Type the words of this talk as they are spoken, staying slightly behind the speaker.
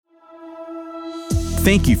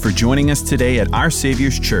Thank you for joining us today at Our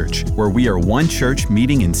Savior's Church, where we are one church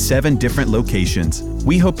meeting in 7 different locations.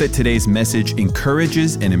 We hope that today's message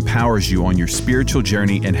encourages and empowers you on your spiritual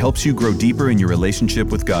journey and helps you grow deeper in your relationship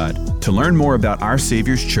with God. To learn more about Our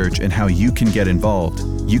Savior's Church and how you can get involved,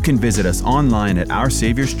 you can visit us online at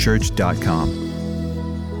OurSaviorsChurch.com.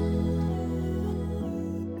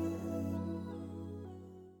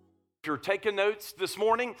 If you're taking notes this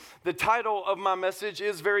morning, the title of my message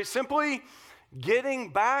is very simply, Getting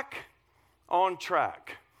Back on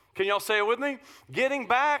Track. Can y'all say it with me? Getting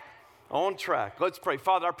back on track. Let's pray.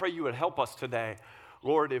 Father, I pray you would help us today.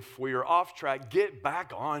 Lord, if we are off track, get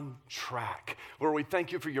back on track. Lord, we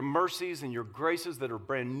thank you for your mercies and your graces that are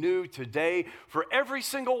brand new today for every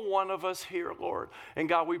single one of us here, Lord. And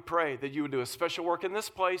God, we pray that you would do a special work in this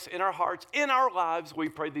place, in our hearts, in our lives. We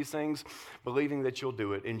pray these things, believing that you'll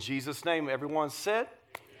do it. In Jesus' name, everyone said,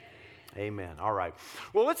 Amen. All right.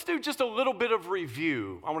 Well, let's do just a little bit of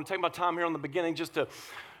review. I want to take my time here on the beginning just to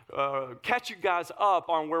catch you guys up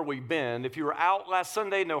on where we've been. If you were out last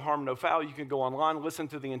Sunday, no harm, no foul. You can go online, listen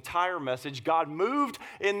to the entire message. God moved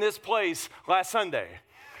in this place last Sunday.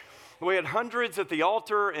 We had hundreds at the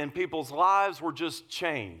altar, and people's lives were just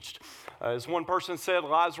changed. As one person said,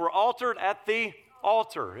 lives were altered at the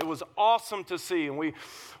altar. It was awesome to see, and we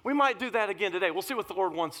might do that again today. We'll see what the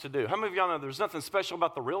Lord wants to do. How many of y'all know there's nothing special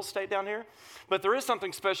about the real estate down here? But there is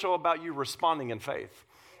something special about you responding in faith,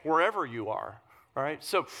 wherever you are. All right,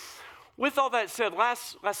 so with all that said,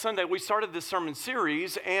 last Sunday we started this sermon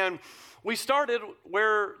series, and we started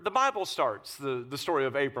where the Bible starts, the story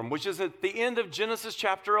of Abram, which is at the end of Genesis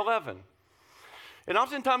chapter 11. And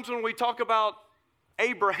oftentimes when we talk about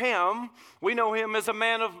Abraham, we know him as a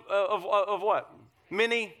man of what?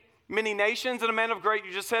 Many nations and a man of great,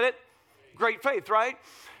 you just said it? Great faith, right?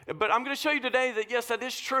 But I'm going to show you today that yes, that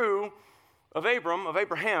is true of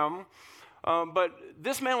Abraham, but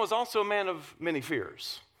this man was also a man of many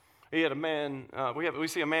fears. He had a man, we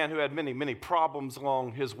see a man who had many problems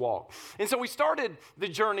along his walk. And so we started the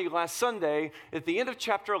journey last Sunday at the end of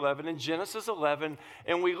chapter 11 in Genesis 11,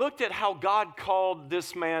 and we looked at how God called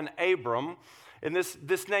this man Abram, and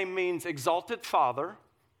this name means exalted father.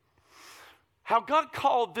 How God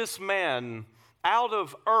called this man out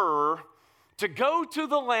of Ur to go to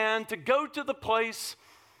the land, to go to the place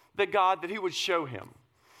that he would show him.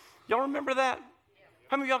 Y'all remember that?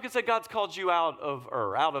 How many of y'all can say God's called you out of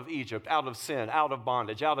Ur, out of Egypt, out of sin, out of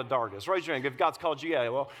bondage, out of darkness? Raise your hand if God's called you. Yeah,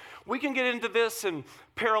 well, we can get into this and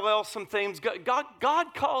parallel some things. God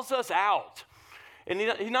calls us out. And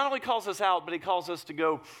he not only calls us out, but he calls us to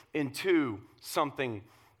go into something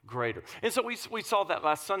greater. And so we saw that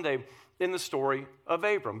last Sunday in the story of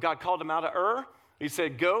Abram. God called him out of Ur. He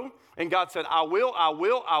said, go. And God said, I will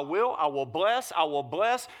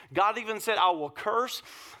bless. God even said, I will curse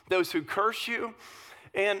those who curse you.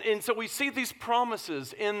 And so we see these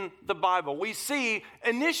promises in the Bible. We see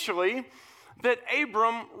initially that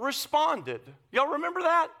Abram responded. Y'all remember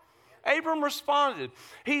that? Abram responded.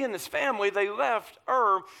 He and his family, they left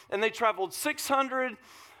Ur and they traveled 600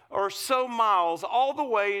 or so miles all the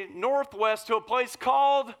way northwest to a place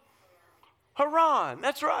called Haran.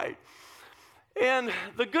 That's right. And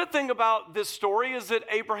the good thing about this story is that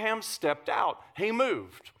Abraham stepped out. He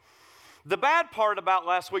moved. The bad part about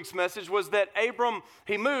last week's message was that Abram,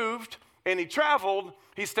 he moved and he traveled.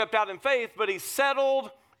 He stepped out in faith, but he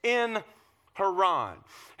settled in Haran.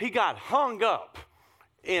 He got hung up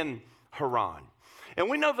in Haran. And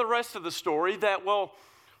we know the rest of the story that, well,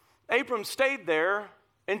 Abram stayed there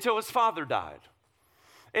until his father died.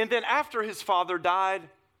 And then after his father died,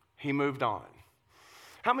 he moved on.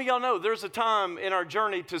 How many of y'all know there's a time in our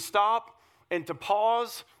journey to stop and to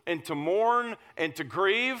pause and to mourn and to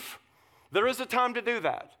grieve? There is a time to do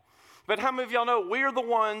that. But how many of y'all know we are the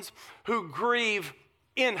ones who grieve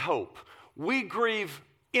in hope? We grieve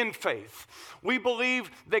in faith. We believe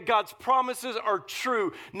that God's promises are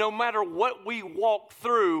true no matter what we walk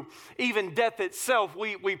through, even death itself.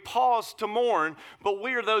 We pause to mourn, but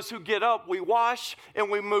we are those who get up, we wash, and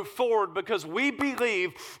we move forward because we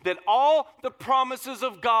believe that all the promises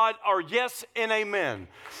of God are yes and amen.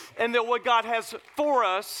 And that what God has for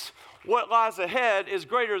us, what lies ahead, is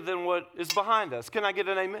greater than what is behind us. Can I get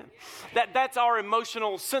an amen? That's our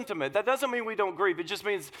emotional sentiment. That doesn't mean we don't grieve. It just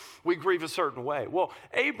means we grieve a certain way. Well,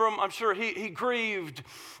 Abram, I'm sure he grieved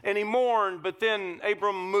and he mourned, but then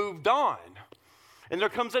Abram moved on. And there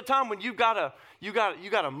comes a time when you gotta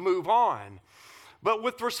move on. But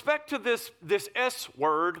with respect to this S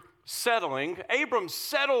word, settling, Abram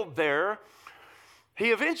settled there. He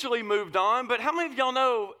eventually moved on. But how many of y'all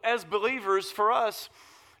know, as believers, for us,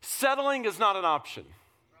 settling is not an option?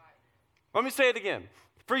 Let me say it again.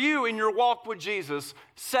 For you in your walk with Jesus,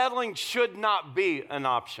 settling should not be an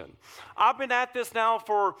option. I've been at this now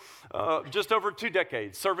for just over 2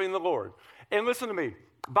 decades, serving the Lord. And listen to me,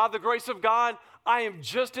 by the grace of God, I am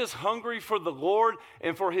just as hungry for the Lord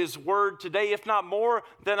and for His Word today, if not more,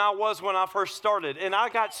 than I was when I first started. And I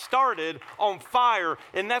got started on fire,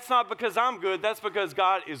 and that's not because I'm good, that's because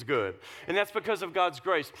God is good. And that's because of God's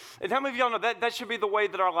grace. And how many of y'all know that should be the way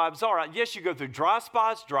that our lives are? Yes, you go through dry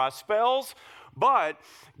spots, dry spells, but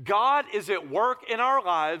God is at work in our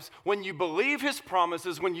lives when you believe His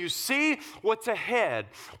promises, when you see what's ahead,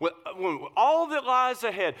 when all that lies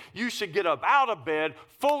ahead, you should get up out of bed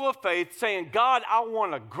full of faith saying, God, I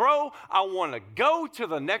want to grow. I want to go to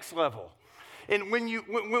the next level. And when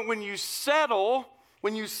you settle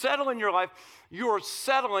in your life, you are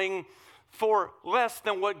settling for less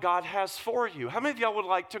than what God has for you. How many of y'all would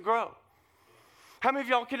like to grow? How many of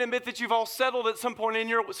y'all can admit that you've all settled at some point in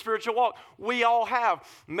your spiritual walk? We all have.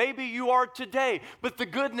 Maybe you are today. But the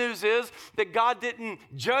good news is that God didn't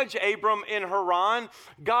judge Abram in Haran.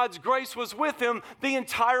 God's grace was with him the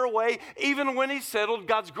entire way, even when he settled.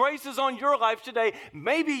 God's grace is on your life today.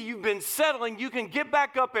 Maybe you've been settling. You can get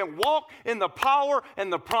back up and walk in the power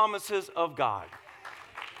and the promises of God.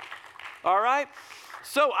 All right?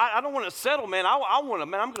 So I don't want to settle, man. I'm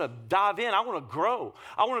going to dive in. I want to grow.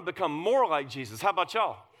 I want to become more like Jesus. How about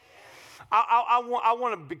y'all? I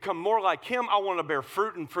want to become more like Him. I want to bear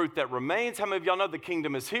fruit and fruit that remains. How many of y'all know the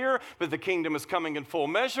kingdom is here, but the kingdom is coming in full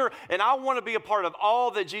measure? And I want to be a part of all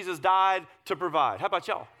that Jesus died to provide. How about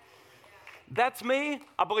y'all? That's me.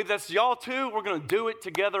 I believe that's y'all too. We're going to do it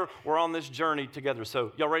together. We're on this journey together.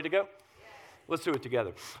 So y'all ready to go? Let's do it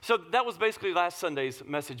together. So that was basically last Sunday's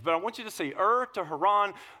message. But I want you to see to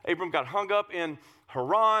Haran. Abram got hung up in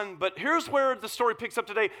Haran. But here's where the story picks up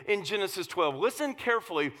today in Genesis 12. Listen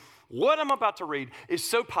carefully. What I'm about to read is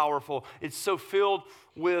so powerful. It's so filled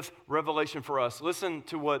with revelation for us. Listen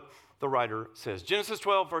to what the writer says. Genesis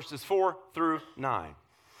 12, verses 4 through 9.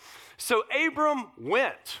 So Abram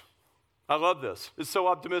went. I love this. It's so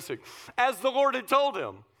optimistic. As the Lord had told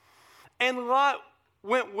him. And Lot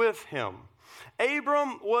went with him.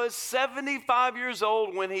 Abram was 75 years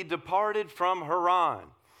old when he departed from Haran.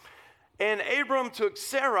 And Abram took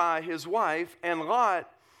Sarai, his wife, and Lot,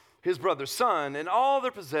 his brother's son, and all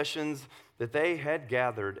their possessions that they had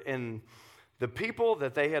gathered, and the people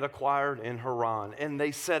that they had acquired in Haran. And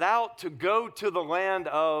they set out to go to the land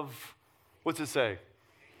of, what's it say?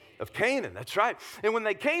 Of Canaan, that's right. And when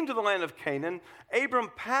they came to the land of Canaan,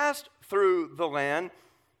 Abram passed through the land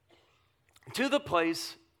to the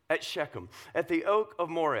place at Shechem, at the oak of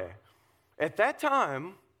Moreh. At that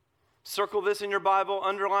time, circle this in your Bible,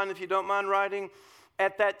 underline if you don't mind writing.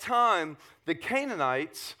 At that time, the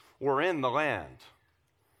Canaanites were in the land.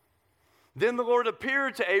 Then the Lord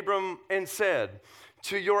appeared to Abram and said,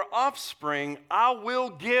 to your offspring, I will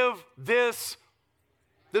give this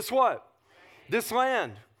what? This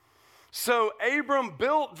land. So Abram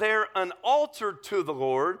built there an altar to the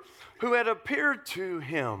Lord who had appeared to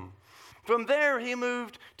him. From there, he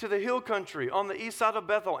moved to the hill country on the east side of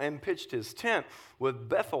Bethel and pitched his tent with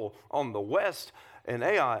Bethel on the west and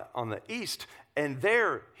Ai on the east. And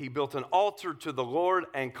there he built an altar to the Lord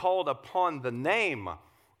and called upon the name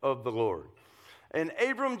of the Lord. And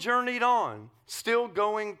Abram journeyed on, still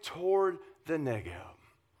going toward the Negev.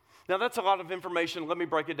 Now, that's a lot of information. Let me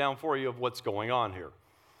break it down for you of what's going on here.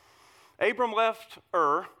 Abram left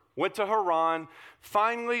went to Haran,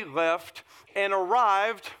 finally left, and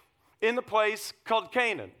arrived in the place called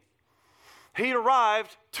Canaan. He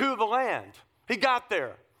arrived to the land. He got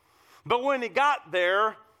there. But when he got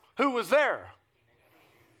there, who was there?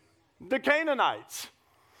 The Canaanites.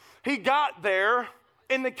 He got there,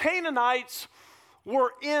 and the Canaanites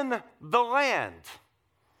were in the land.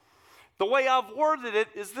 The way I've worded it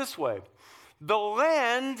is this way. The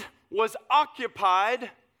land was occupied,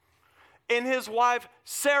 and his wife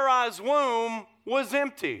Sarai's womb was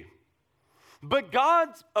empty. But God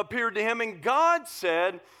appeared to him, and God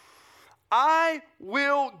said, I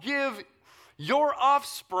will give your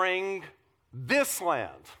offspring this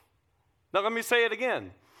land. Now let me say it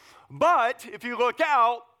again. But if you look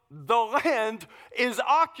out, the land is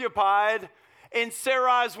occupied, and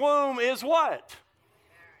Sarai's womb is what?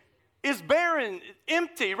 Is barren,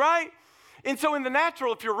 empty, right? And so in the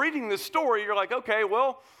natural, if you're reading this story, you're like, okay,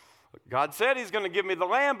 well, God said He's going to give me the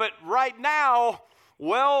land, but right now,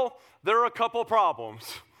 well, there are a couple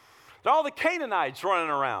problems. There are all the Canaanites running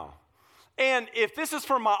around. And if this is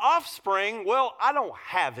for my offspring, well, I don't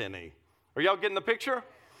have any. Are y'all getting the picture?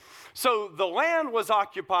 So the land was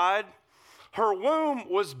occupied. Her womb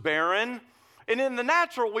was barren. And in the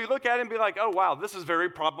natural, we look at it and be like, oh, wow, this is very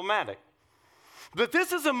problematic. But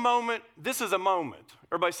this is a moment.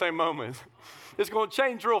 Everybody say moment. It's going to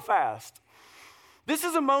change real fast. This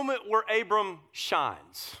is a moment where Abram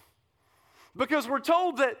shines. Because we're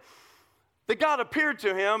told that God appeared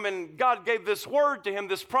to him and God gave this word to him,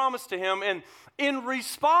 this promise to him. And in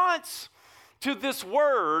response to this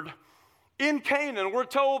word in Canaan, we're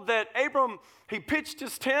told that Abram, he pitched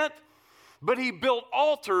his tent, but he built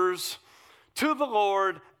altars to the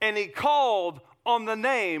Lord and he called on the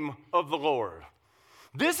name of the Lord.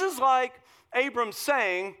 This is like Abram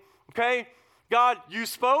saying, okay, God, you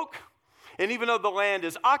spoke, and even though the land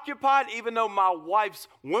is occupied, even though my wife's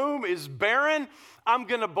womb is barren, I'm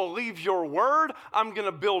going to believe your word, I'm going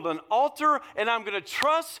to build an altar, and I'm going to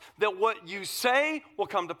trust that what you say will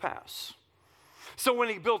come to pass. So when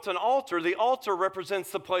he built an altar, the altar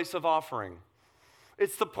represents the place of offering.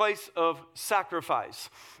 It's the place of sacrifice.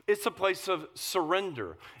 It's a place of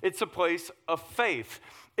surrender. It's a place of faith.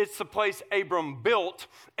 It's the place Abram built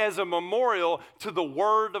as a memorial to the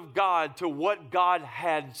word of God, to what God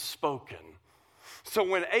had spoken. So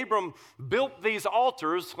when Abram built these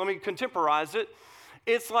altars, let me contemporize it.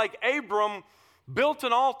 It's like Abram built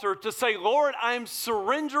an altar to say, Lord, I'm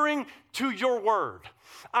surrendering to your word.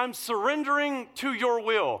 I'm surrendering to your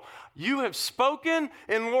will. You have spoken,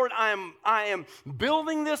 and Lord, I am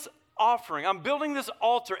building this offering. I'm building this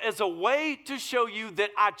altar as a way to show you that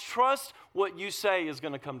I trust what you say is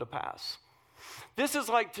going to come to pass. This is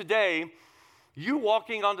like today, you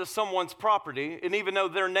walking onto someone's property, and even though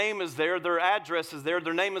their name is there, their address is there,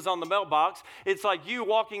 their name is on the mailbox, it's like you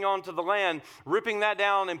walking onto the land, ripping that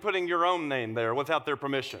down and putting your own name there without their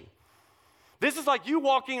permission. This is like you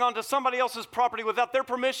walking onto somebody else's property without their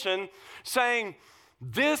permission, saying,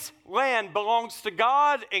 this land belongs to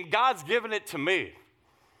God, and God's given it to me.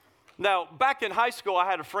 Now, back in high school, I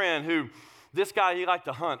had a friend who, he liked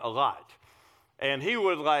to hunt a lot. And he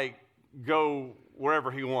would, go wherever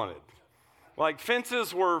he wanted.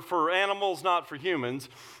 Fences were for animals, not for humans.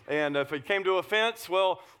 And if he came to a fence,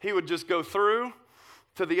 well, he would just go through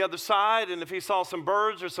to the other side. And if he saw some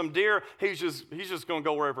birds or some deer, he's just going to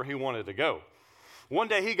go wherever he wanted to go. One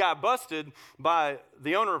day he got busted by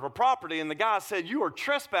the owner of a property, and the guy said, you are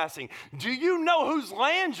trespassing. Do you know whose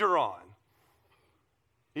land you're on?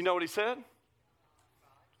 You know what he said?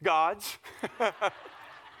 God's.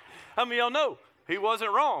 How many of y'all know? He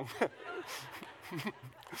wasn't wrong.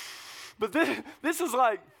 But this is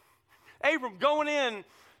like Abram going in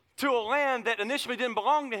to a land that initially didn't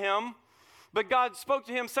belong to him, but God spoke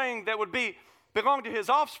to him saying that would belong to his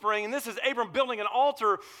offspring. And this is Abram building an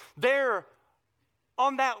altar there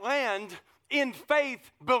on that land in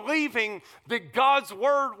faith, believing that God's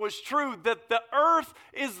word was true, that the earth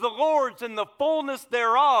is the Lord's and the fullness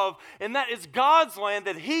thereof, and that is God's land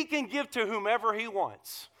that he can give to whomever he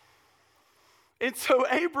wants. And so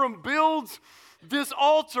Abram builds this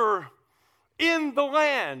altar in the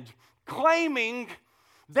land, claiming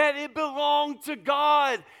that it belonged to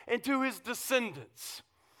God and to his descendants.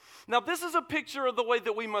 Now, this is a picture of the way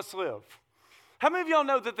that we must live. How many of y'all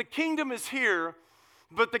know that the kingdom is here,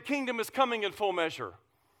 but the kingdom is coming in full measure?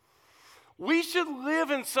 We should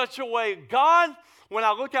live in such a way. God, when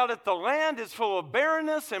I look out at the land, is full of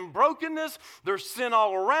barrenness and brokenness. There's sin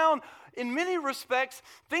all around. In many respects,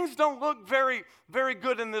 things don't look very, very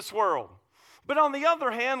good in this world. But on the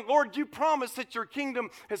other hand, Lord, you promised that your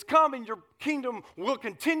kingdom has come and your kingdom will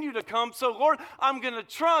continue to come. So, Lord, I'm going to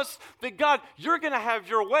trust that, God, you're going to have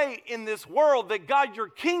your way in this world, that, God, your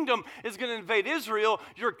kingdom is going to invade Israel.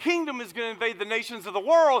 Your kingdom is going to invade the nations of the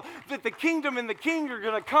world, that the kingdom and the king are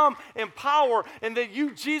going to come in power, and that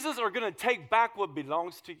you, Jesus, are going to take back what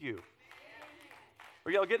belongs to you.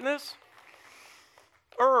 Are y'all getting this?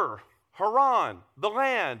 Haran, the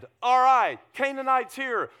land, all right, Canaanites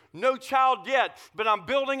here, no child yet, but I'm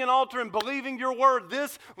building an altar and believing your word.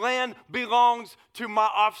 This land belongs to my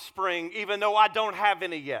offspring, even though I don't have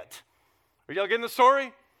any yet. Are y'all getting the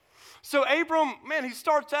story? So Abram, man, he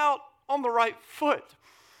starts out on the right foot,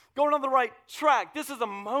 going on the right track. This is a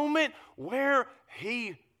moment where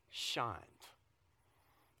he shined.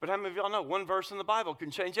 But how many of y'all know one verse in the Bible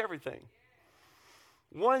can change everything?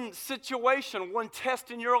 One situation, one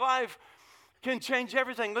test in your life can change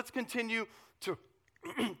everything. Let's continue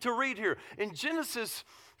to read here. In Genesis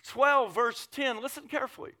 12, verse 10, listen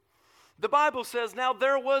carefully. The Bible says, now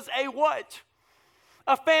there was a what?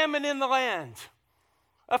 A famine in the land.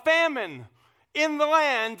 A famine in the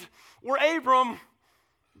land where Abram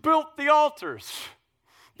built the altars.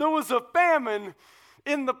 There was a famine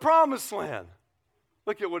in the promised land.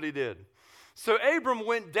 Look at what he did. So Abram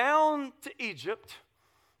went down to Egypt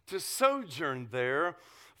to sojourn there,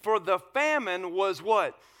 for the famine was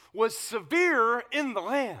what? Was severe in the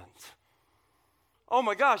land. Oh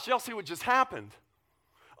my gosh, y'all see what just happened?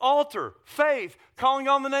 Altar, faith, calling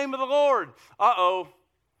on the name of the Lord. Uh-oh.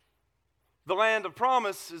 The land of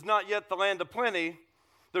promise is not yet the land of plenty.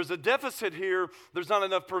 There's a deficit here. There's not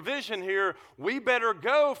enough provision here. We better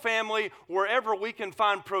go, family, wherever we can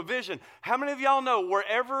find provision. How many of y'all know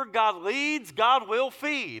wherever God leads, God will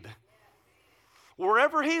feed?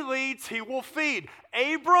 Wherever he leads, he will feed.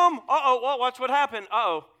 Abram, well, watch what happened.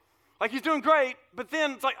 Like he's doing great, but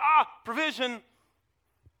then it's like, provision.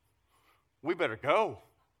 We better go.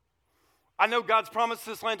 I know God's promised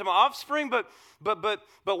this land to my offspring, but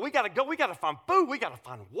we got to go. We got to find food. We got to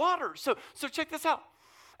find water. So check this out.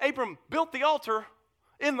 Abram built the altar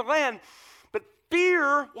in the land, but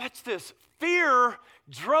fear, watch this, fear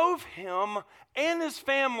drove him and his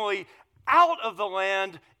family out of the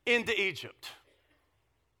land into Egypt.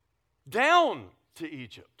 Down to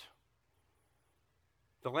Egypt.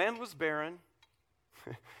 The land was barren.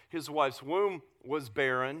 His wife's womb was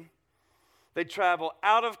barren. They travel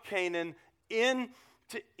out of Canaan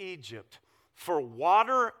into Egypt for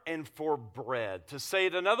water and for bread. To say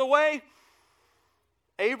it another way,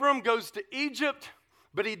 Abram goes to Egypt,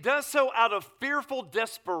 but he does so out of fearful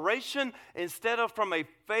desperation instead of from a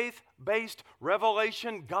faith-based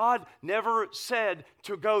revelation. God never said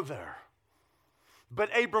to go there.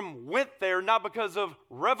 But Abram went there not because of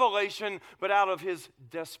revelation, but out of his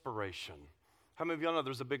desperation. How many of y'all know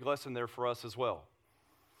there's a big lesson there for us as well?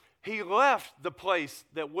 He left the place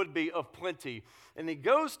that would be of plenty, and he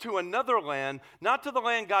goes to another land, not to the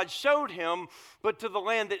land God showed him, but to the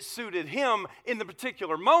land that suited him in the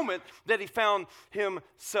particular moment that he found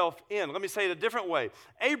himself in. Let me say it a different way.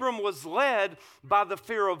 Abram was led by the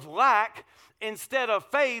fear of lack instead of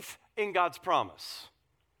faith in God's promise.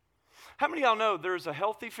 How many of y'all know there's a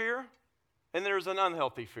healthy fear and there's an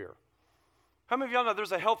unhealthy fear? How many of y'all know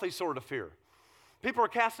there's a healthy sort of fear? People are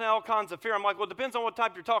casting out all kinds of fear. I'm like, well, it depends on what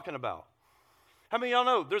type you're talking about. How many of y'all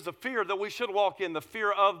know there's a fear that we should walk in, the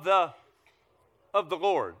fear of the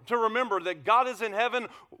Lord? To remember that God is in heaven,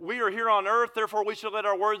 we are here on earth, therefore we should let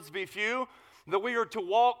our words be few. That we are to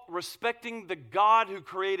walk respecting the God who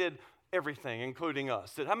created everything, including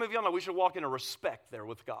us. How many of y'all know we should walk in a respect there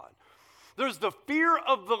with God? There's the fear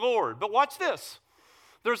of the Lord. But watch this.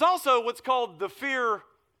 There's also what's called the fear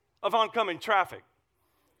of oncoming traffic.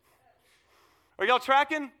 Are y'all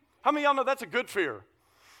tracking? How many of y'all know that's a good fear?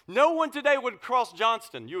 No one today would cross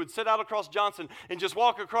Johnston. You would sit out across Johnston and just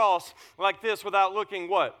walk across like this without looking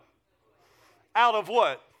what? Out of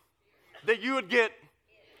what? That you would get.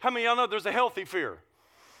 How many of y'all know there's a healthy fear?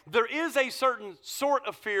 There is a certain sort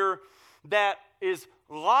of fear that is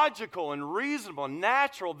logical and reasonable and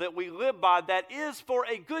natural that we live by that is for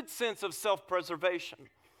a good sense of self-preservation.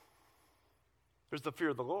 There's the fear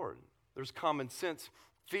of the Lord. There's common sense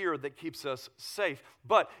fear that keeps us safe.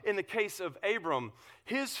 But in the case of Abram,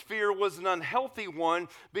 his fear was an unhealthy one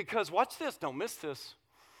because, watch this, don't miss this,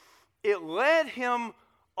 it led him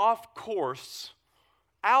off course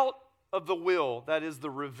out of the will, that is the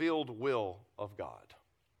revealed will of God.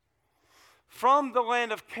 From the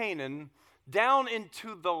land of Canaan down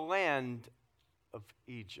into the land of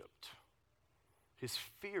Egypt. His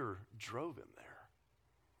fear drove him there.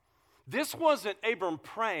 This wasn't Abram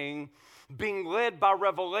praying, being led by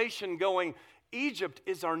revelation, going, Egypt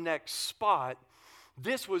is our next spot.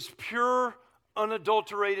 This was pure,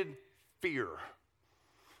 unadulterated fear.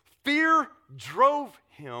 Fear drove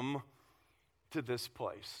him to this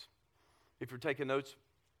place. If you're taking notes,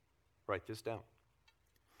 write this down.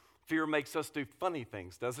 Fear makes us do funny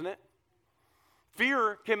things, doesn't it?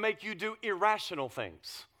 Fear can make you do irrational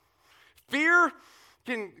things. Fear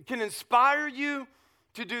can inspire you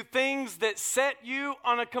to do things that set you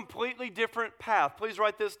on a completely different path. Please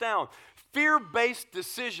write this down. Fear-based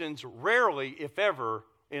decisions rarely, if ever,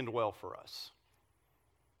 end well for us.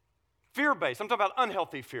 Fear-based, I'm talking about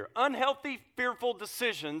unhealthy fear. Unhealthy, fearful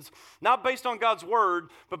decisions, not based on God's word,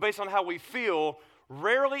 but based on how we feel,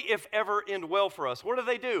 rarely, if ever, end well for us. What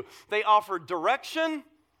do? They offer direction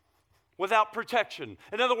without protection.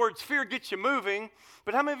 In other words, fear gets you moving,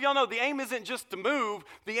 but how many of y'all know the aim isn't just to move,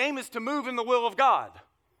 the aim is to move in the will of God?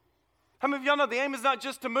 How many of y'all know the aim is not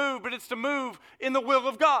just to move, but it's to move in the will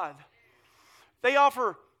of God?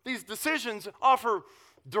 These decisions offer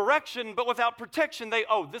direction, but without protection.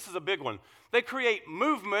 This is a big one. They create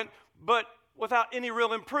movement, but without any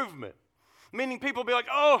real improvement. Meaning people be like,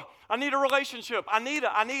 I need a relationship. I need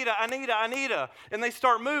a. And they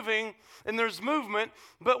start moving, and there's movement,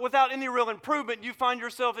 but without any real improvement, you find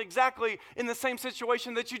yourself exactly in the same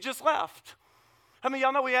situation that you just left. How many of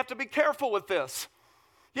y'all know we have to be careful with this?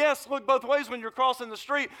 Yes, look both ways when you're crossing the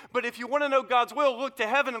street, but if you want to know God's will, look to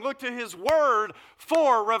heaven and look to His Word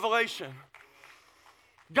for revelation.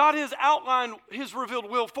 God has outlined his revealed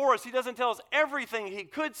will for us. He doesn't tell us everything he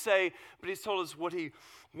could say, but he's told us what he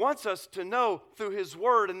wants us to know through his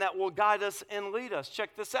word, and that will guide us and lead us.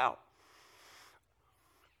 Check this out.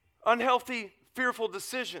 Unhealthy, fearful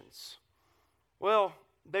decisions. Well,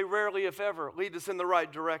 they rarely, if ever, lead us in the right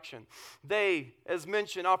direction. They, as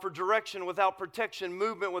mentioned, offer direction without protection,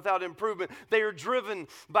 movement without improvement. They are driven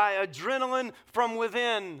by adrenaline from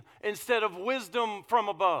within instead of wisdom from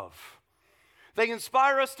above. They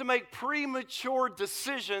inspire us to make premature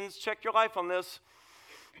decisions, check your life on this,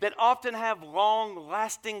 that often have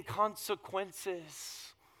long-lasting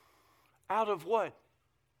consequences. Out of what?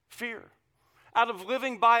 Fear. Out of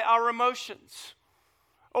living by our emotions.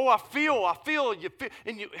 Oh, I feel.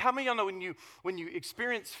 And how many of y'all know when you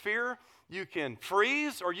experience fear, you can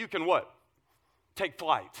freeze or you can what? Take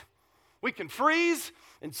flight. We can freeze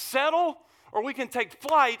and settle, or we can take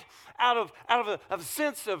flight out of a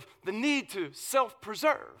sense of the need to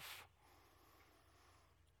self-preserve.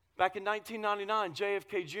 Back in 1999,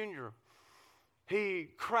 JFK Jr., he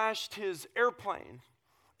crashed his airplane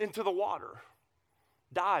into the water.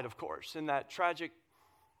 Died, of course, in that tragic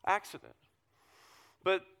accident.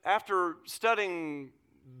 But after studying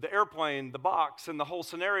the airplane, the box, and the whole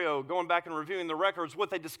scenario, going back and reviewing the records, what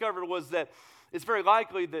they discovered was that it's very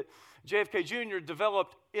likely that JFK Jr.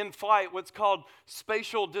 developed in flight what's called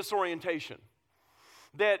spatial disorientation.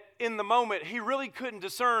 That in the moment, he really couldn't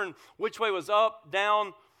discern which way was up,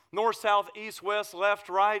 down, north, south, east, west, left,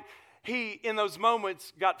 right. He, in those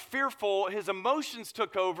moments, got fearful. His emotions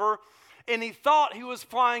took over, and he thought he was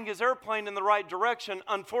flying his airplane in the right direction.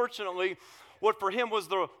 Unfortunately, what for him was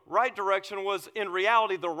the right direction was in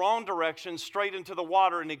reality the wrong direction, straight into the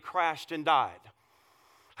water, and he crashed and died.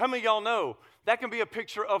 How many of y'all know that can be a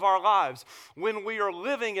picture of our lives? When we are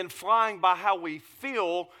living and flying by how we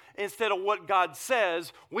feel instead of what God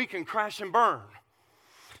says, we can crash and burn.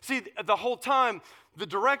 See, the whole time, the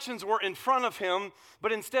directions were in front of him,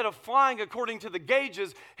 but instead of flying according to the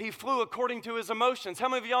gauges, he flew according to his emotions. How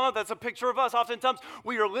many of y'all know that's a picture of us? Oftentimes,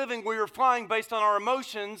 we are flying based on our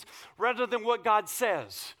emotions rather than what God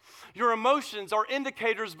says. Your emotions are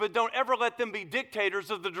indicators, but don't ever let them be dictators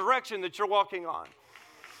of the direction that you're walking on.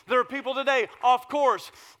 There are people today off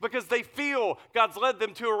course because they feel God's led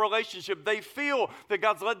them to a relationship. They feel that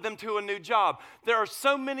God's led them to a new job. There are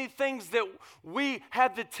so many things that we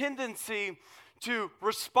have the tendency to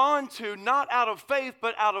respond to, not out of faith,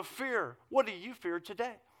 but out of fear. What do you fear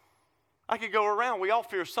today? I could go around. We all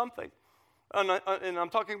fear something. And I'm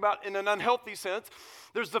talking about in an unhealthy sense.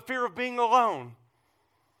 There's the fear of being alone.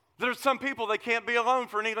 There's some people, they can't be alone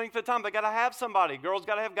for any length of time. They got to have somebody. Girls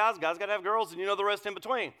got to have guys. Guys got to have girls. And you know the rest in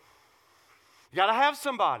between. You got to have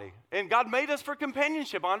somebody. And God made us for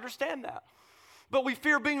companionship. I understand that. But we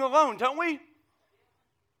fear being alone, don't we? And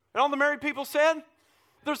all the married people said,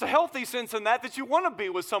 there's a healthy sense in that you want to be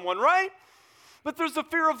with someone, right? But there's a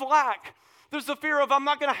fear of lack. There's the fear of I'm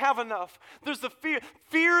not going to have enough. There's the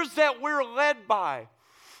fears that we're led by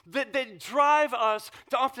that drive us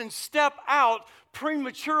to often step out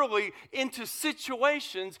prematurely into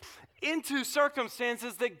situations, into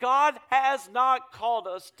circumstances that God has not called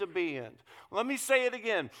us to be in. Let me say it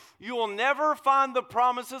again. You will never find the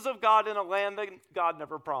promises of God in a land that God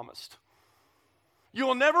never promised. You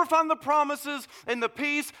will never find the promises and the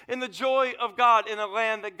peace and the joy of God in a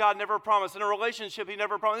land that God never promised, in a relationship He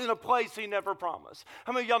never promised, in a place He never promised.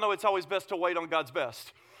 How many of y'all know it's always best to wait on God's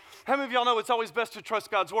best? How many of y'all know it's always best to trust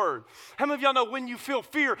God's word? How many of y'all know when you feel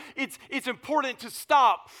fear, it's important to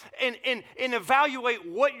stop and evaluate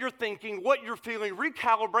what you're thinking, what you're feeling,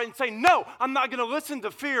 recalibrate and say, no, I'm not going to listen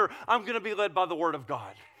to fear. I'm going to be led by the word of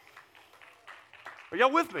God. Are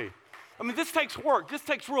y'all with me? I mean, this takes work. This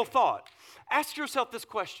takes real thought. Ask yourself this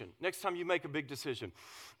question next time you make a big decision.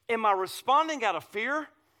 Am I responding out of fear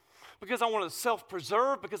because I want to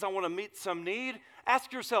self-preserve, because I want to meet some need?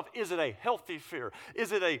 Ask yourself, is it a healthy fear?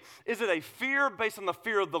 Is it a fear based on the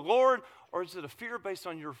fear of the Lord, or is it a fear based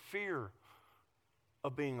on your fear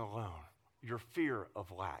of being alone, your fear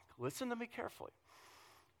of lack? Listen to me carefully.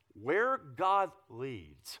 Where God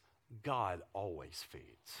leads, God always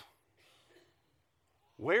feeds.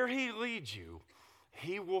 Where He leads you,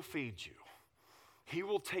 He will feed you. He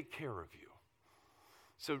will take care of you.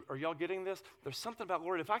 So are y'all getting this? There's something about,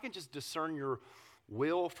 Lord, if I can just discern your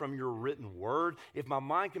will from your written word, if my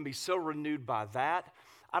mind can be so renewed by that,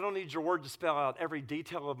 I don't need your word to spell out every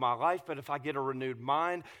detail of my life, but if I get a renewed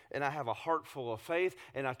mind and I have a heart full of faith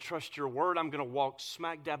and I trust your word, I'm going to walk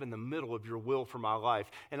smack dab in the middle of your will for my life.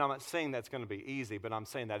 And I'm not saying that's going to be easy, but I'm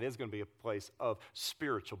saying that is going to be a place of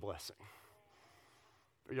spiritual blessing.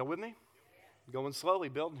 Are y'all with me? Going slowly,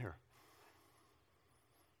 building here.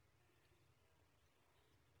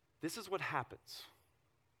 This is what happens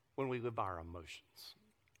when we live by our emotions.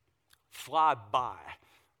 Fly by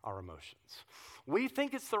our emotions. We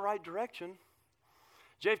think it's the right direction.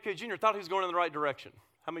 JFK Jr. thought he was going in the right direction.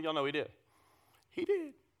 How many of y'all know he did? He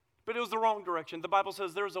did. But it was the wrong direction. The Bible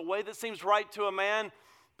says there's a way that seems right to a man,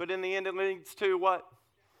 but in the end it leads to what?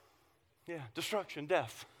 Yeah, destruction,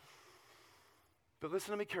 death. But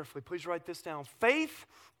listen to me carefully. Please write this down. Faith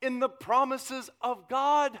in the promises of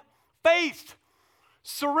God. Faith.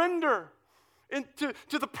 Surrender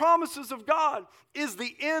to the promises of God is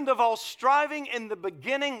the end of all striving and the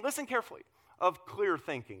beginning, listen carefully, of clear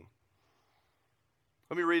thinking.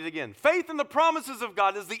 Let me read it again. Faith in the promises of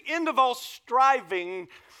God is the end of all striving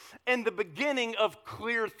and the beginning of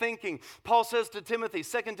clear thinking. Paul says to Timothy,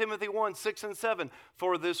 2 Timothy 1, 6 and 7,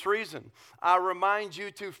 for this reason, I remind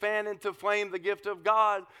you to fan into flame the gift of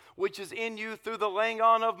God, which is in you through the laying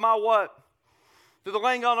on of my what? Through the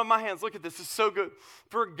laying on of my hands. Look at this. It's so good.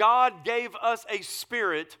 For God gave us a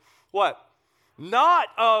spirit, what? Not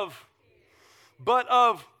of, but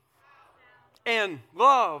of, and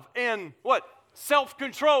love, and what?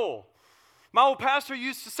 Self-control. My old pastor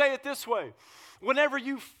used to say it this way. Whenever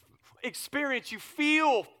you you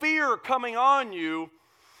feel fear coming on you,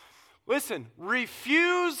 listen,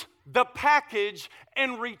 refuse the package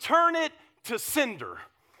and return it to sender.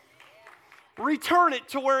 Return it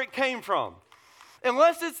to where it came from.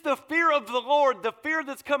 Unless it's the fear of the Lord, the fear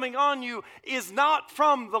that's coming on you is not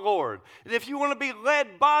from the Lord. And if you want to be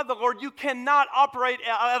led by the Lord, you cannot operate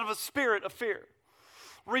out of a spirit of fear.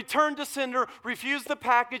 Return to sender, refuse the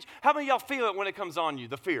package. How many of y'all feel it when it comes on you,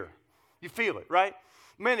 the fear? You feel it, right?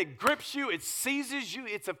 Man, it grips you, it seizes you.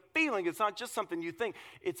 It's a feeling. It's not just something you think.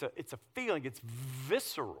 It's a feeling. It's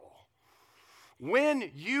visceral.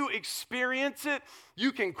 When you experience it,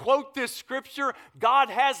 you can quote this scripture, God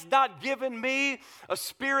has not given me a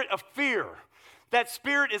spirit of fear. That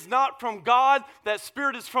spirit is not from God. That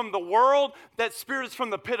spirit is from the world. That spirit is from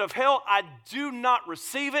the pit of hell. I do not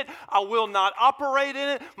receive it. I will not operate in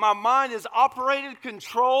it. My mind is operated,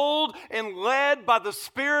 controlled, and led by the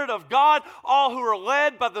Spirit of God. All who are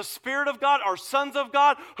led by the Spirit of God are sons of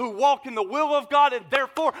God who walk in the will of God, and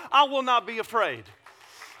therefore I will not be afraid.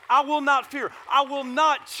 I will not fear. I will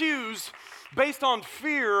not choose based on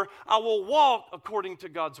fear. I will walk according to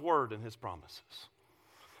God's word and his promises.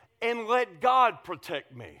 And let God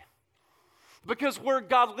protect me. Because where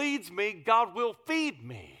God leads me, God will feed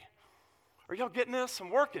me. Are y'all getting this?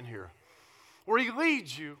 I'm working here. Where he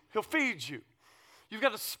leads you, he'll feed you. You've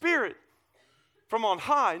got a spirit from on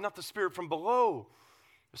high, not the spirit from below.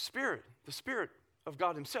 The spirit of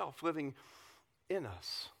God himself living in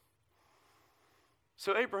us.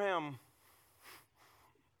 So Abraham,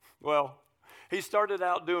 well, he started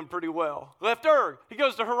out doing pretty well. Left Ur, he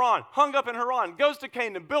goes to Haran, hung up in Haran, goes to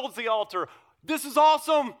Canaan, builds the altar. This is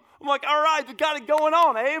awesome. I'm like, all right, you got it going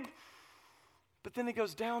on, Abe. But then he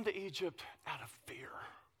goes down to Egypt out of fear.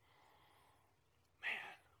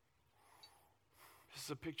 Man, this is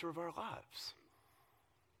a picture of our lives.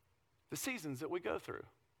 The seasons that we go through.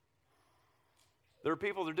 There are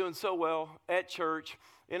people that are doing so well at church,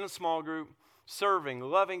 in a small group, serving,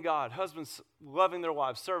 loving God, husbands loving their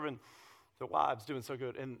wives, serving their wives, doing so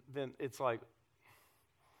good. And then it's like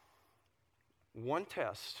one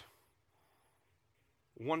test,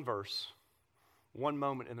 one verse, one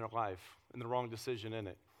moment in their life, and the wrong decision in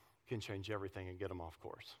it can change everything and get them off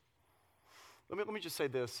course. Let me just say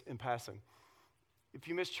this in passing. If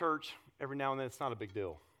you miss church every now and then, it's not a big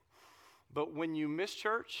deal. But when you miss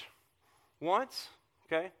church once,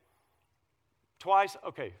 okay, twice,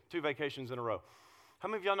 okay, 2 vacations in a row. How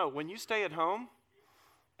many of y'all know when you stay at home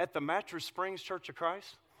at the Mattress Springs Church of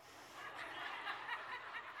Christ?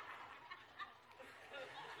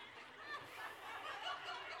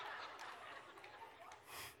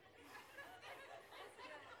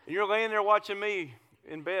 And you're laying there watching me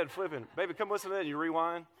in bed flipping. Baby, come listen to that. You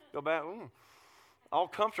rewind, go back. All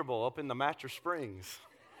comfortable up in the Mattress Springs.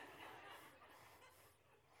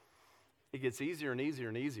 It gets easier and easier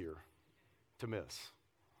and easier to miss.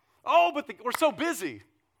 Oh, but we're so busy.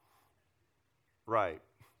 Right.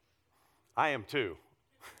 I am too.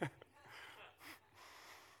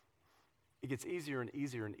 It gets easier and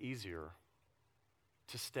easier and easier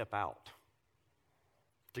to step out,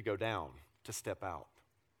 to go down, to step out.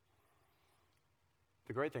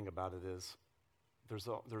 The great thing about it is there's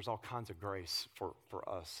all kinds of grace for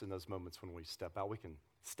us in those moments when we step out. We can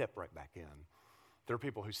step right back in. There are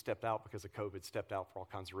people who stepped out because of COVID, stepped out for all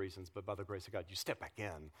kinds of reasons, but by the grace of God, you step back in.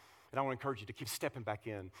 And I want to encourage you to keep stepping back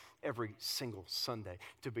in every single Sunday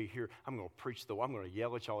to be here. I'm going to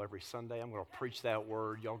yell at y'all every Sunday. I'm going to preach that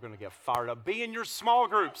word. Y'all are going to get fired up. Be in your small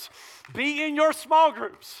groups. Be in your small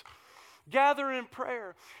groups. Gather in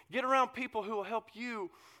prayer. Get around people who will help you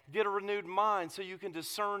get a renewed mind so you can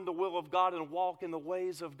discern the will of God and walk in the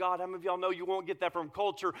ways of God. How many of y'all know you won't get that from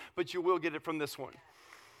culture, but you will get it from this one?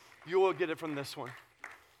 You will get it from this one.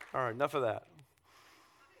 All right, enough of that.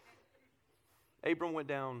 Abram went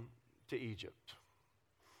down to Egypt.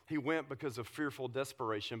 He went because of fearful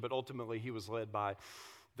desperation, but ultimately he was led by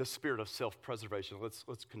the spirit of self-preservation. Let's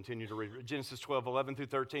continue to read Genesis 12, 11 through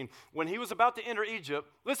 13. When he was about to enter Egypt,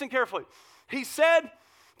 listen carefully. He said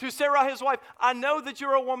to Sarai, his wife, I know that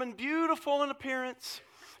you're a woman beautiful in appearance.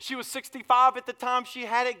 She was 65 at the time she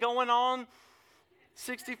had it going on.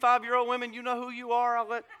 65-year-old women, you know who you are. I'll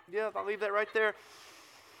leave that right there.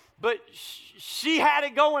 But she had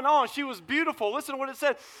it going on. She was beautiful. Listen to what it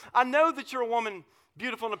said. I know that you're a woman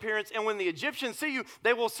beautiful in appearance, and when the Egyptians see you,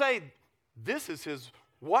 they will say, this is his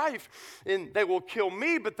wife, and they will kill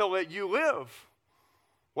me, but they'll let you live.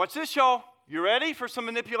 Watch this, y'all. You ready for some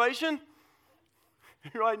manipulation?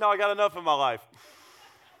 You're like, no, I got enough in my life.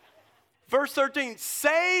 Verse 13,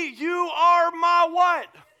 say you are my what?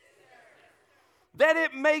 That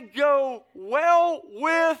it may go well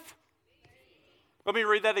with. Let me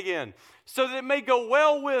read that again. So that it may go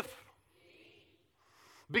well with,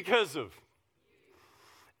 because of,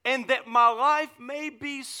 and that my life may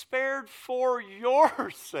be spared for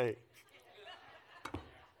your sake.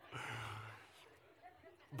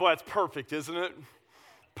 Boy, that's perfect, isn't it?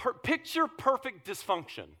 Picture perfect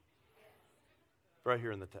dysfunction right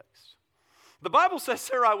here in the text. The Bible says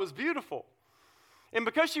Sarai was beautiful. And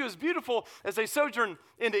because she was beautiful, as they sojourned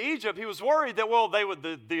into Egypt, he was worried that,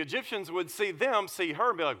 the Egyptians would see her,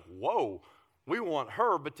 and be like, whoa, we want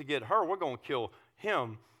her, but to get her, we're going to kill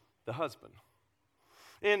him, the husband.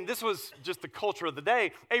 And this was just the culture of the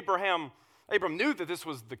day. Abram knew that this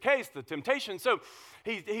was the case, the temptation. So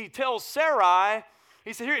he tells Sarai,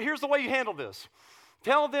 he said, here's the way you handle this.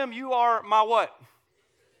 Tell them you are my what?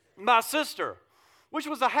 My sister. Which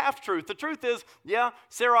was a half-truth. The truth is,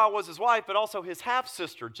 Sarai was his wife, but also his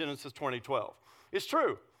half-sister, Genesis 20:12. It's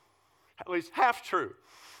true. At least half-true.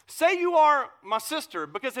 Say you are my sister,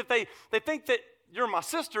 because if they think that you're my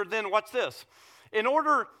sister, then watch this. In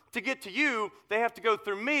order to get to you, they have to go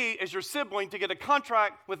through me as your sibling to get a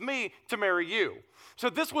contract with me to marry you. So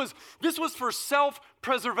this was for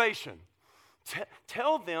self-preservation.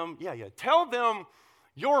 Tell them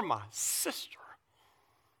you're my sister.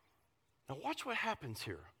 Now watch what happens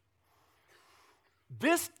here.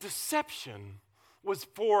 This deception was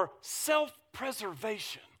for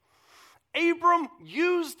self-preservation. Abram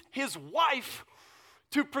used his wife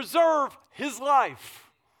to preserve his life.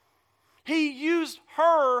 He used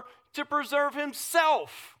her to preserve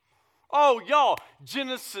himself. Oh, y'all,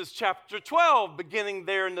 Genesis chapter 12, beginning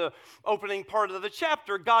there in the opening part of the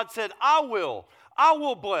chapter, God said, I will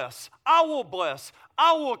bless, I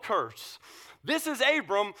will curse. This is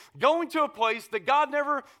Abram going to a place that God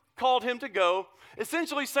never called him to go,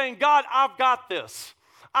 essentially saying, God, I've got this.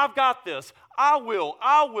 I will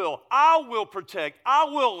protect. I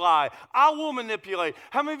will lie. I will manipulate.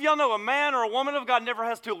 How many of y'all know a man or a woman of God never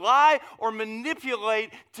has to lie or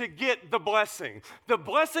manipulate to get the blessing? The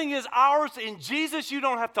blessing is ours in Jesus. You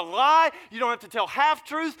don't have to lie. You don't have to tell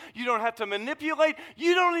half-truths. You don't have to manipulate.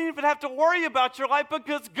 You don't even have to worry about your life,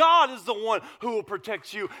 because God is the one who will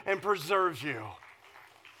protect you and preserve you.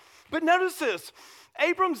 But notice this.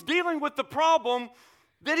 Abram's dealing with the problem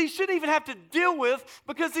that he shouldn't even have to deal with,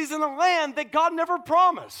 because he's in a land that God never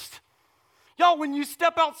promised. Y'all, when you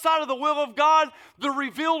step outside of the will of God, the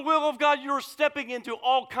revealed will of God, you're stepping into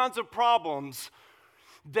all kinds of problems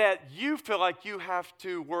that you feel like you have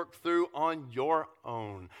to work through on your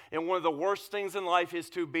own. And one of the worst things in life is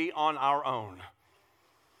to be on our own.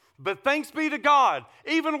 But thanks be to God,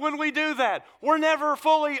 even when we do that, we're never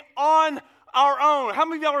fully on our own. How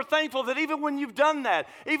many of y'all are thankful that even when you've done that,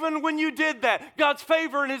 even when you did that, God's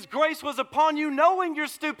favor and His grace was upon you, knowing your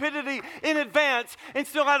stupidity in advance, and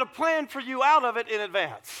still had a plan for you out of it in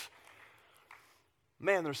advance?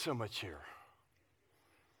 Man, there's so much here.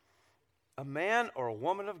 A man or a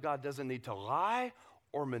woman of God doesn't need to lie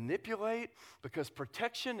or manipulate, because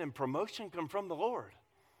protection and promotion come from the Lord.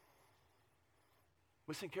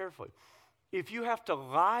 Listen carefully. If you have to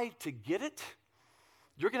lie to get it,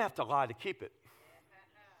 you're going to have to lie to keep it.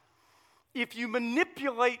 If you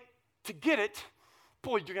manipulate to get it,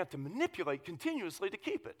 boy, you're going to have to manipulate continuously to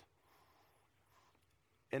keep it.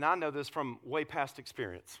 And I know this from way past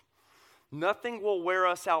experience. Nothing will wear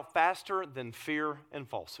us out faster than fear and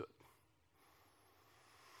falsehood.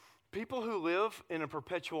 People who live in a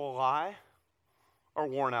perpetual lie are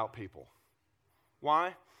worn out people.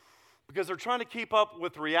 Why? Because they're trying to keep up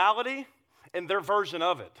with reality and their version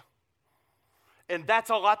of it. And that's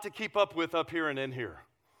a lot to keep up with up here and in here.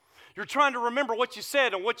 You're trying to remember what you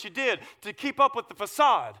said and what you did to keep up with the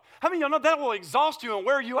facade. How many of y'all know that will exhaust you and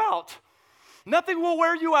wear you out? Nothing will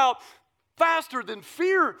wear you out faster than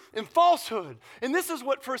fear and falsehood. And this is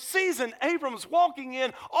what for a season Abram's walking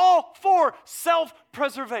in, all for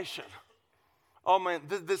self-preservation. Oh man,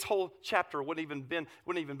 this whole chapter wouldn't even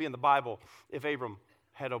be in the Bible if Abram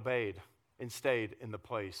had obeyed and stayed in the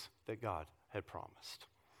place that God had promised.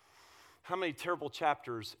 How many terrible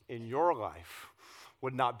chapters in your life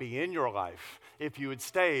would not be in your life if you had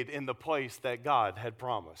stayed in the place that God had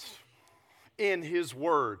promised? In His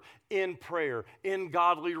Word, in prayer, in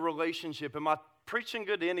godly relationship. Am I preaching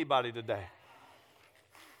good to anybody today?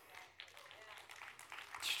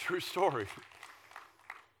 It's a true story.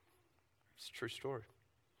 It's a true story.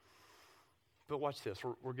 But watch this.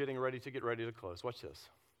 We're getting ready to close. Watch this.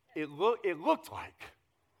 It looked like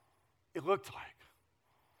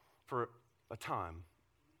for a time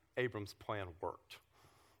Abram's plan worked.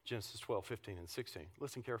 Genesis 12, 15, and 16.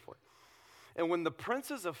 Listen carefully. And when the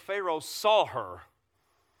princes of Pharaoh saw her,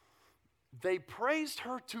 they praised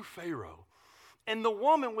her to Pharaoh. And the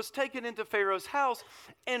woman was taken into Pharaoh's house,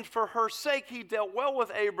 and for her sake he dealt well with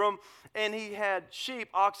Abram, and he had sheep,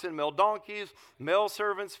 oxen, male donkeys, male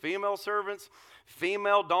servants,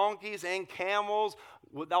 female donkeys, and camels.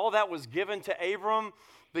 All that was given to Abram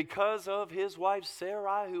because of his wife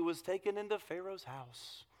Sarai, who was taken into Pharaoh's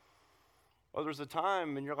house. Well, there's a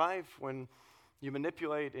time in your life when you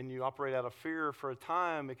manipulate and you operate out of fear for a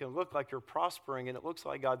time. It can look like you're prospering and it looks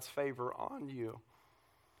like God's favor on you.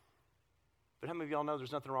 But how many of y'all know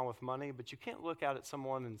there's nothing wrong with money? But you can't look out at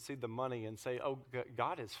someone and see the money and say, oh,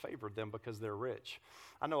 God has favored them because they're rich.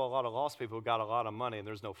 I know a lot of lost people who got a lot of money and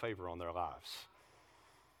there's no favor on their lives.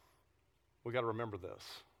 We got to remember this.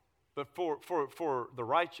 But for the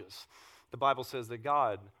righteous, the Bible says that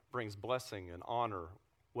God brings blessing and honor,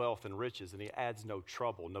 wealth and riches, and He adds no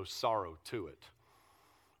trouble, no sorrow to it.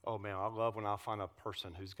 Oh man, I love when I find a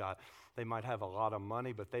person they might have a lot of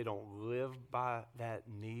money, but they don't live by that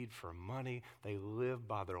need for money. They live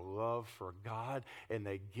by their love for God, and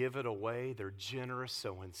they give it away. They're generous,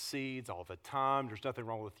 sowing seeds all the time. There's nothing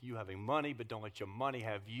wrong with you having money, but don't let your money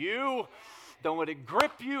have you. Don't let it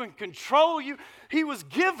grip you and control you. He was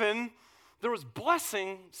given, there was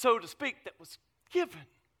blessing, so to speak, that was given.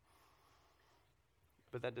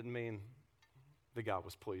 But that didn't mean that God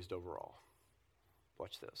was pleased overall.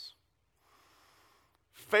 Watch this.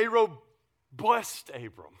 Pharaoh blessed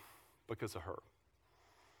Abram because of her.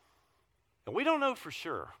 And we don't know for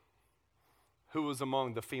sure who was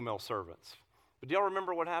among the female servants. But do y'all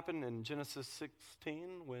remember what happened in Genesis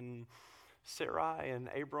 16 when Sarai and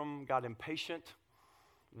Abram got impatient?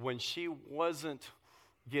 When she wasn't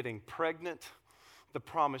getting pregnant, the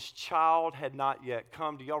promised child had not yet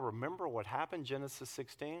come. Do y'all remember what happened, Genesis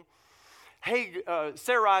 16?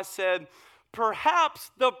 Sarai said,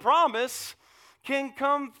 perhaps the promise can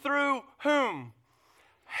come through whom?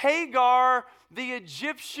 Hagar, the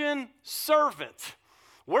Egyptian servant.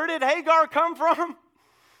 Where did Hagar come from?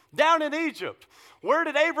 Down in Egypt. Where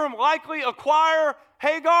did Abram likely acquire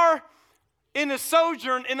Hagar? In a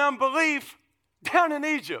sojourn in unbelief down in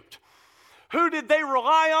Egypt. Who did they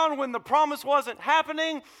rely on when the promise wasn't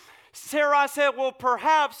happening? Sarai said, well,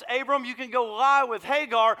 perhaps, Abram, you can go lie with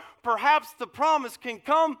Hagar. Perhaps the promise can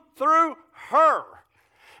come through her.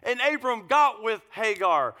 And Abram got with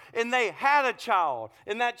Hagar, and they had a child.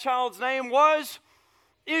 And that child's name was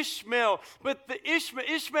Ishmael. But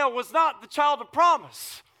Ishmael was not the child of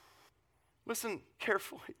promise. Listen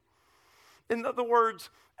carefully. In other words,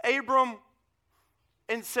 Abram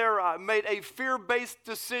and Sarai made a fear-based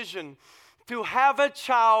decision to have a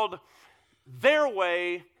child their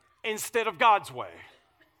way instead of God's way.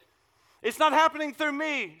 It's not happening through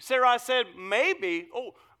me. Sarai said, maybe,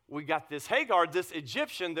 we got this Hagar, this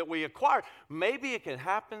Egyptian that we acquired. Maybe it can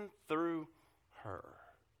happen through her.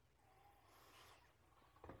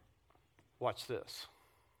 Watch this.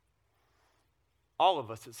 All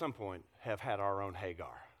of us at some point have had our own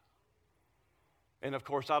Hagar. And of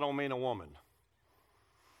course, I don't mean a woman.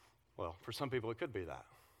 Well, for some people it could be that.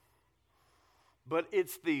 But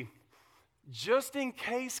it's the just in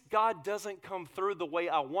case God doesn't come through the way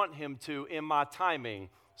I want Him to in my timing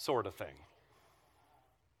sort of thing.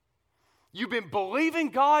 You've been believing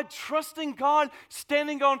God, trusting God,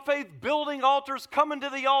 standing on faith, building altars, coming to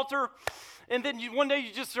the altar, And then one day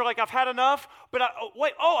you just are like, I've had enough. But I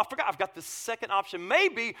forgot, I've got this second option.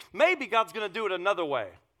 Maybe God's going to do it another way.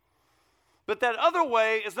 But that other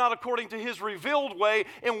way is not according to his revealed way,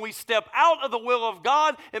 and we step out of the will of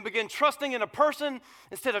God and begin trusting in a person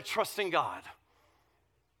instead of trusting God.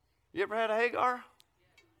 You ever had a Hagar?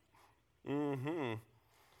 Mm-hmm.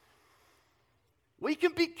 We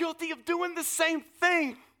can be guilty of doing the same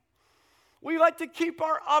thing. We like to keep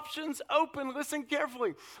our options open. Listen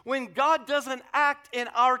carefully. When God doesn't act in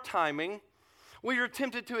our timing, we are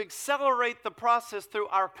tempted to accelerate the process through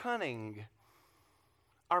our cunning,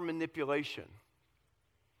 our manipulation.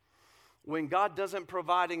 When God doesn't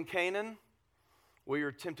provide in Canaan, we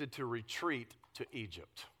are tempted to retreat to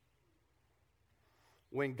Egypt.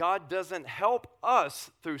 When God doesn't help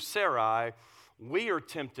us through Sarai, we are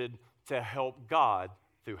tempted to help God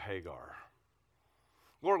through Hagar.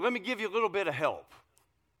 Lord, let me give you a little bit of help.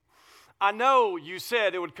 I know you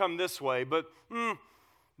said it would come this way, but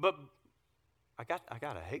I got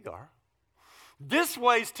a Hagar. This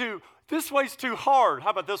way's too hard. How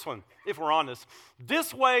about this one? If we're honest,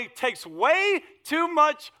 this way takes way too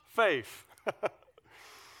much faith.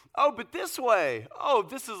 Oh, but this way,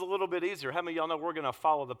 this is a little bit easier. How many of y'all know we're going to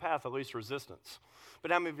follow the path of least resistance?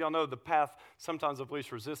 But how many of y'all know the path sometimes of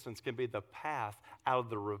least resistance can be the path out of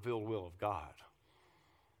the revealed will of God?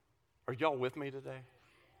 Are y'all with me today?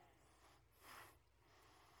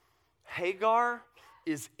 Hagar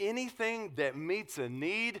is anything that meets a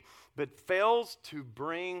need but fails to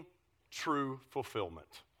bring true fulfillment.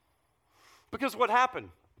 Because what happened?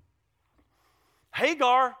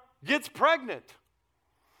 Hagar gets pregnant.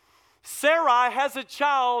 Sarai has a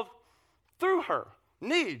child through her.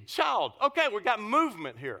 Need, child. Okay, we got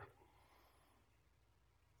movement here.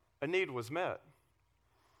 A need was met.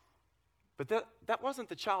 But that wasn't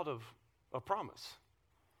the child of promise.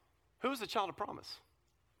 Who was the child of promise?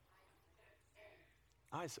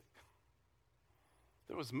 Isaac.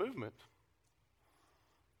 There was movement,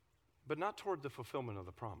 but not toward the fulfillment of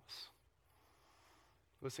the promise.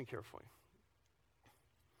 Listen carefully.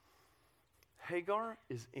 Hagar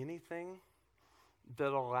is anything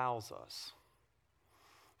that allows us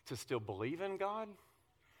to still believe in God,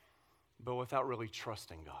 but without really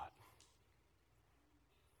trusting God.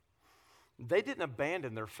 They didn't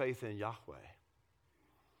abandon their faith in Yahweh.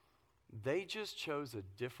 They just chose a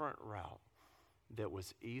different route that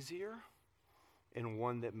was easier and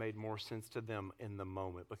one that made more sense to them in the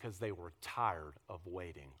moment because they were tired of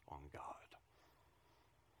waiting on God.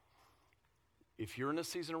 If you're in a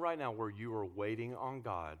season right now where you are waiting on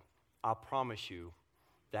God, I promise you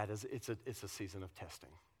that it's a season of testing.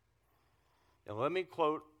 And let me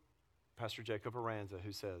quote Pastor Jacob Aranza,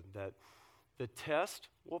 who said that the test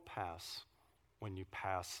will pass when you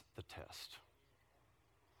pass the test.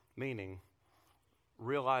 Meaning,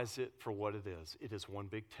 realize it for what it is. It is one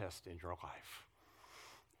big test in your life.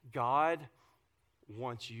 God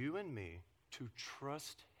wants you and me to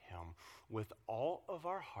trust Him with all of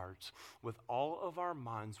our hearts, with all of our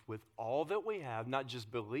minds, with all that we have, not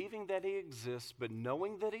just believing that He exists, but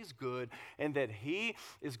knowing that He's good and that He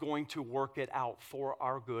is going to work it out for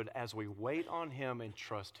our good as we wait on Him and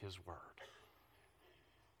trust His word.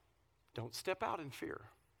 Don't step out in fear.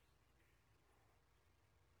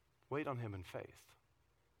 Wait on Him in faith.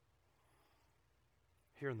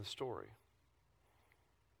 Here in the story,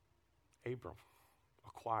 Abram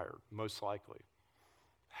acquired, most likely,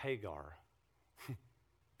 Hagar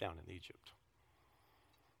down in Egypt.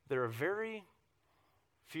 There are very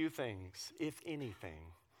few things, if anything,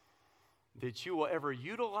 that you will ever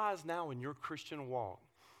utilize now in your Christian walk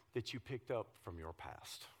that you picked up from your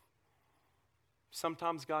past.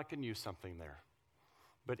 Sometimes God can use something there.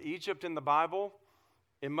 But Egypt in the Bible,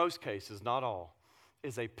 in most cases, not all,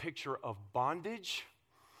 is a picture of bondage.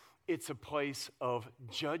 It's a place of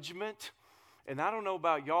judgment. And I don't know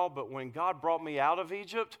about y'all, but when God brought me out of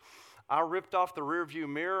Egypt, I ripped off the rearview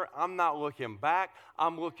mirror. I'm not looking back.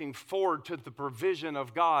 I'm looking forward to the provision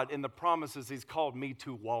of God and the promises He's called me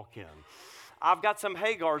to walk in. I've got some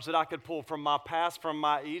Hagars that I could pull from my past, from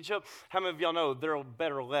my Egypt. How many of y'all know they're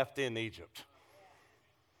better left in Egypt?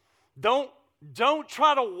 Don't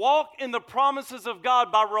try to walk in the promises of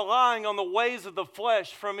God by relying on the ways of the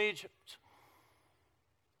flesh from Egypt.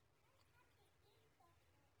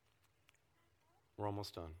 We're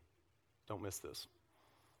almost done. Don't miss this.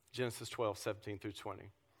 Genesis 12, 17 through 20.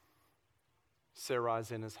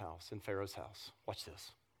 Sarai's in his house, in Pharaoh's house. Watch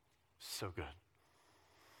this. So good.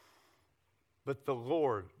 But the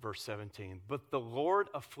Lord, verse 17, but the Lord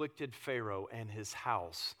afflicted Pharaoh and his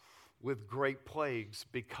house with great plagues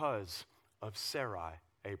because of Sarai,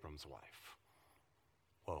 Abram's wife.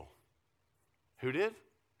 Whoa. Who did?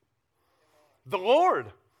 The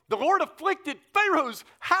Lord. The Lord afflicted Pharaoh's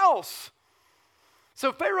house.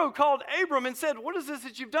 So Pharaoh called Abram and said, what is this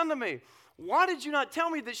that you've done to me? Why did you not tell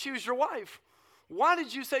me that she was your wife? Why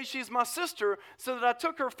did you say she's my sister so that I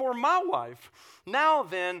took her for my wife? Now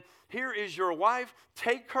then, here is your wife.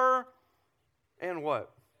 Take her and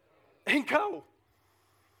what? And go.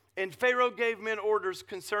 And Pharaoh gave men orders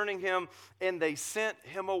concerning him, and they sent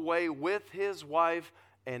him away with his wife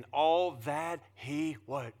and all that he,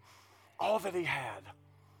 what? All that he had.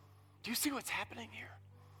 Do you see what's happening here?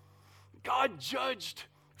 God judged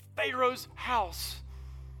Pharaoh's house.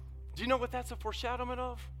 Do you know what that's a foreshadowment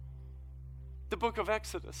of? The book of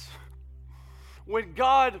Exodus. When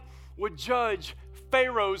God would judge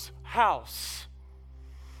Pharaoh's house,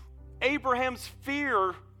 Abraham's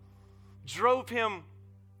fear drove him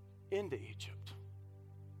into Egypt.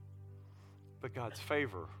 But God's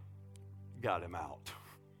favor got him out.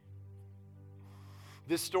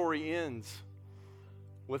 This story ends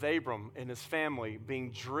with Abram and his family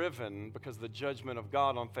being driven because of the judgment of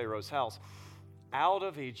God on Pharaoh's house out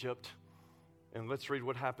of Egypt. And let's read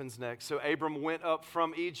what happens next. So Abram went up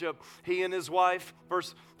from Egypt, he and his wife,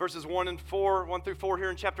 verses 1 through 4 here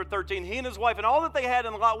in chapter 13. He and his wife and all that they had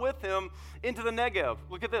and Lot with him into the Negev.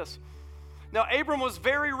 Look at this. Now Abram was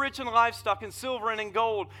very rich in livestock and silver and in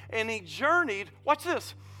gold. And he journeyed, watch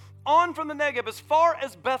this, on from the Negev as far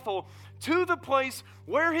as Bethel to the place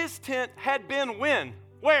where his tent had been when?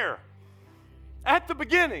 Where? At the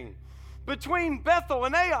beginning. Between Bethel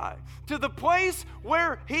and Ai, to the place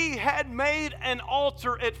where he had made an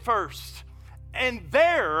altar at first. And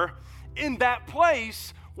there, in that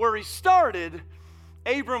place where he started,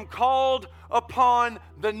 Abram called upon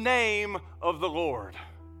the name of the Lord.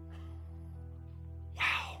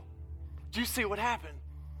 Wow. Do you see what happened?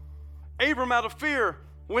 Abram, out of fear,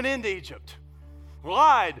 went into Egypt.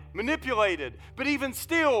 Lied, manipulated, but even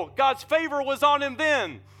still, God's favor was on him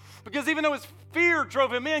then. Because even though his fear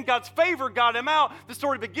drove him in, God's favor got him out. The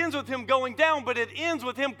story begins with him going down, but it ends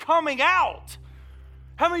with him coming out.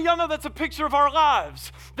 How many of y'all know that's a picture of our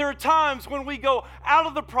lives? There are times when we go out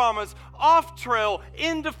of the promise, off trail,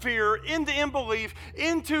 into fear, into unbelief,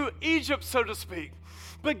 into Egypt, so to speak.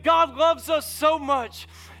 But God loves us so much.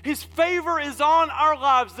 His favor is on our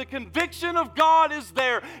lives. The conviction of God is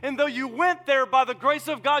there. And though you went there by the grace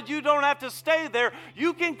of God, you don't have to stay there.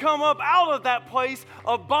 You can come up out of that place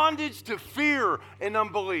of bondage to fear and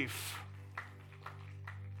unbelief.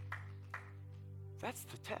 That's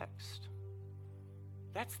the text.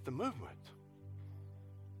 That's the movement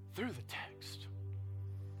through the text.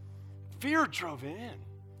 Fear drove him in.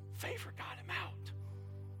 Favor got him out.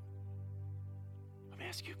 Let me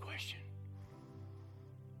ask you a question.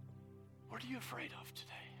 What are you afraid of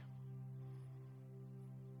today?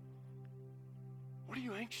 What are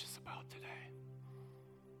you anxious about today?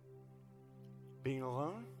 Being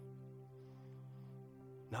alone?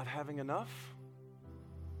 Not having enough?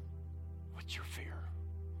 What's your fear?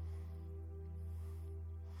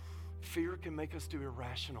 Fear can make us do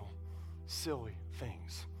irrational, silly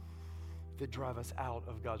things that drive us out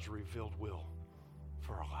of God's revealed will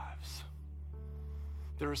for our lives.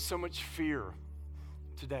 There is so much fear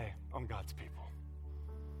today on God's people.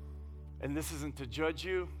 And this isn't to judge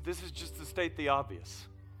you. This is just to state the obvious.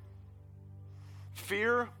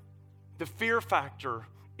 Fear, the fear factor,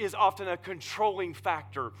 is often a controlling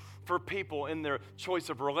factor for people in their choice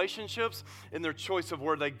of relationships, in their choice of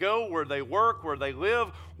where they go, where they work, where they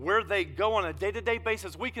live, where they go on a day-to-day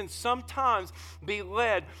basis. We can sometimes be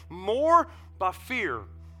led more by fear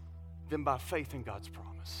than by faith in God's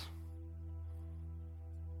promise.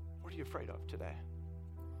 What are you afraid of today?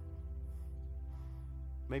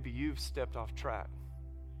 Maybe you've stepped off track.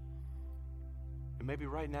 And maybe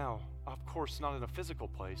right now, of course, not in a physical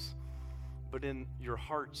place, but in your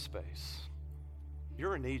heart space.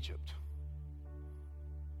 You're in Egypt.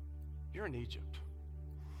 You're in Egypt.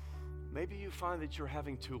 Maybe you find that you're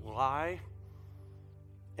having to lie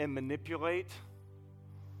and manipulate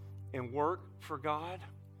and work for God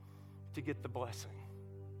to get the blessing.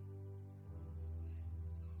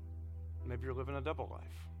 Maybe you're living a double life.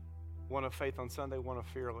 One of faith on Sunday, one of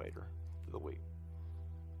fear later through the week.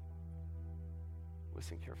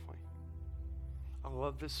 Listen carefully. I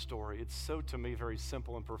love this story. It's so, to me, very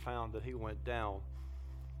simple and profound that he went down,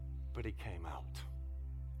 but he came out.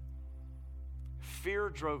 Fear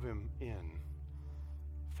drove him in.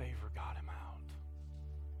 Favor got him out.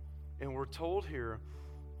 And we're told here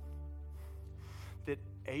that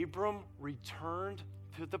Abram returned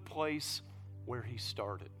to the place where he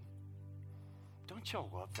started. Don't y'all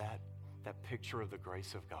love that picture of the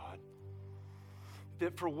grace of God?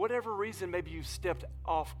 That for whatever reason, maybe you've stepped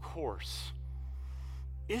off course.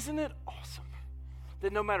 Isn't it awesome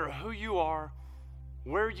that no matter who you are,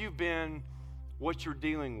 where you've been, what you're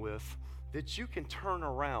dealing with, that you can turn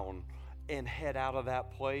around and head out of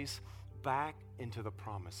that place back into the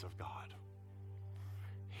promise of God.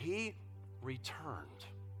 He returned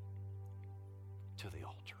to the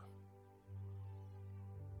altar,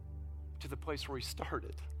 to the place where he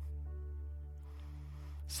started.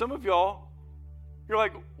 Some of y'all, you're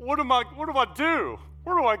like, what do I do?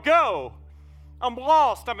 Where do I go? I'm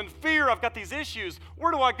lost. I'm in fear. I've got these issues.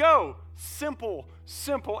 Where do I go? Simple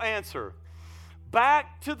answer.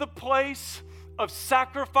 Back to the place of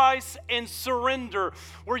sacrifice and surrender,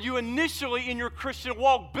 where you initially in your Christian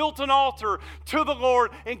walk built an altar to the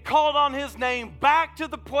Lord and called on his name. Back to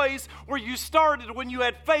the place where you started when you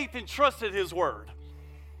had faith and trusted his word.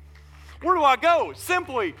 Where do I go?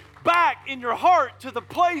 Simply back in your heart to the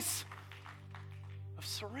place of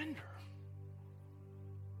surrender.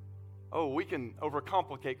 Oh, we can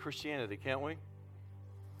overcomplicate Christianity, can't we?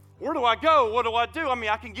 Where do I go? What do I do? I mean,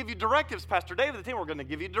 I can give you directives. Pastor David, the team, we're going to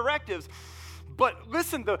give you directives. But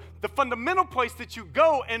listen, the fundamental place that you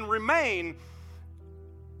go and remain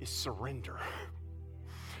is surrender.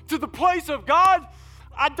 To the place of God,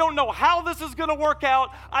 I don't know how this is going to work out.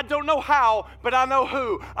 I don't know how, but I know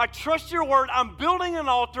who. I trust your word. I'm building an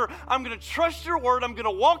altar. I'm going to trust your word. I'm going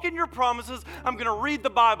to walk in your promises. I'm going to read the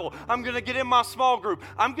Bible. I'm going to get in my small group.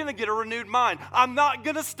 I'm going to get a renewed mind. I'm not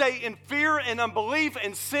going to stay in fear and unbelief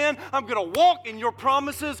and sin. I'm going to walk in your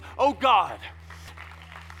promises, oh God.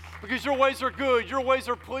 Because your ways are good. Your ways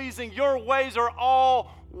are pleasing. Your ways are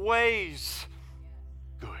always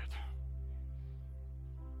good.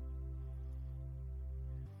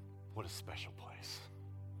 What a special place.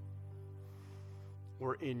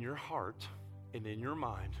 Where in your heart and in your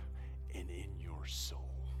mind and in your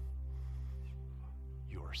soul,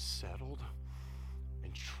 you are settled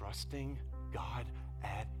and trusting God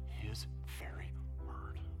at his very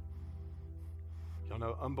word. Y'all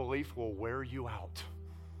know unbelief will wear you out.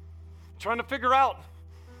 Trying to figure out,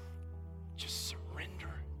 just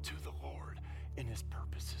surrender to the Lord and his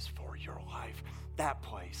purposes for your life. That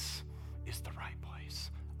place is the right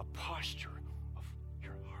place. A posture of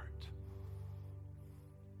your heart.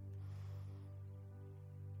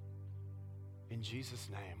 In Jesus'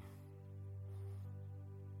 name,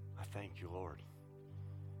 I thank you, Lord,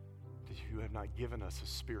 that you have not given us a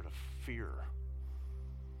spirit of fear,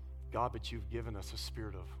 God, but you've given us a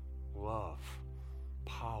spirit of love,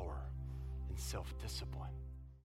 power, and self-discipline.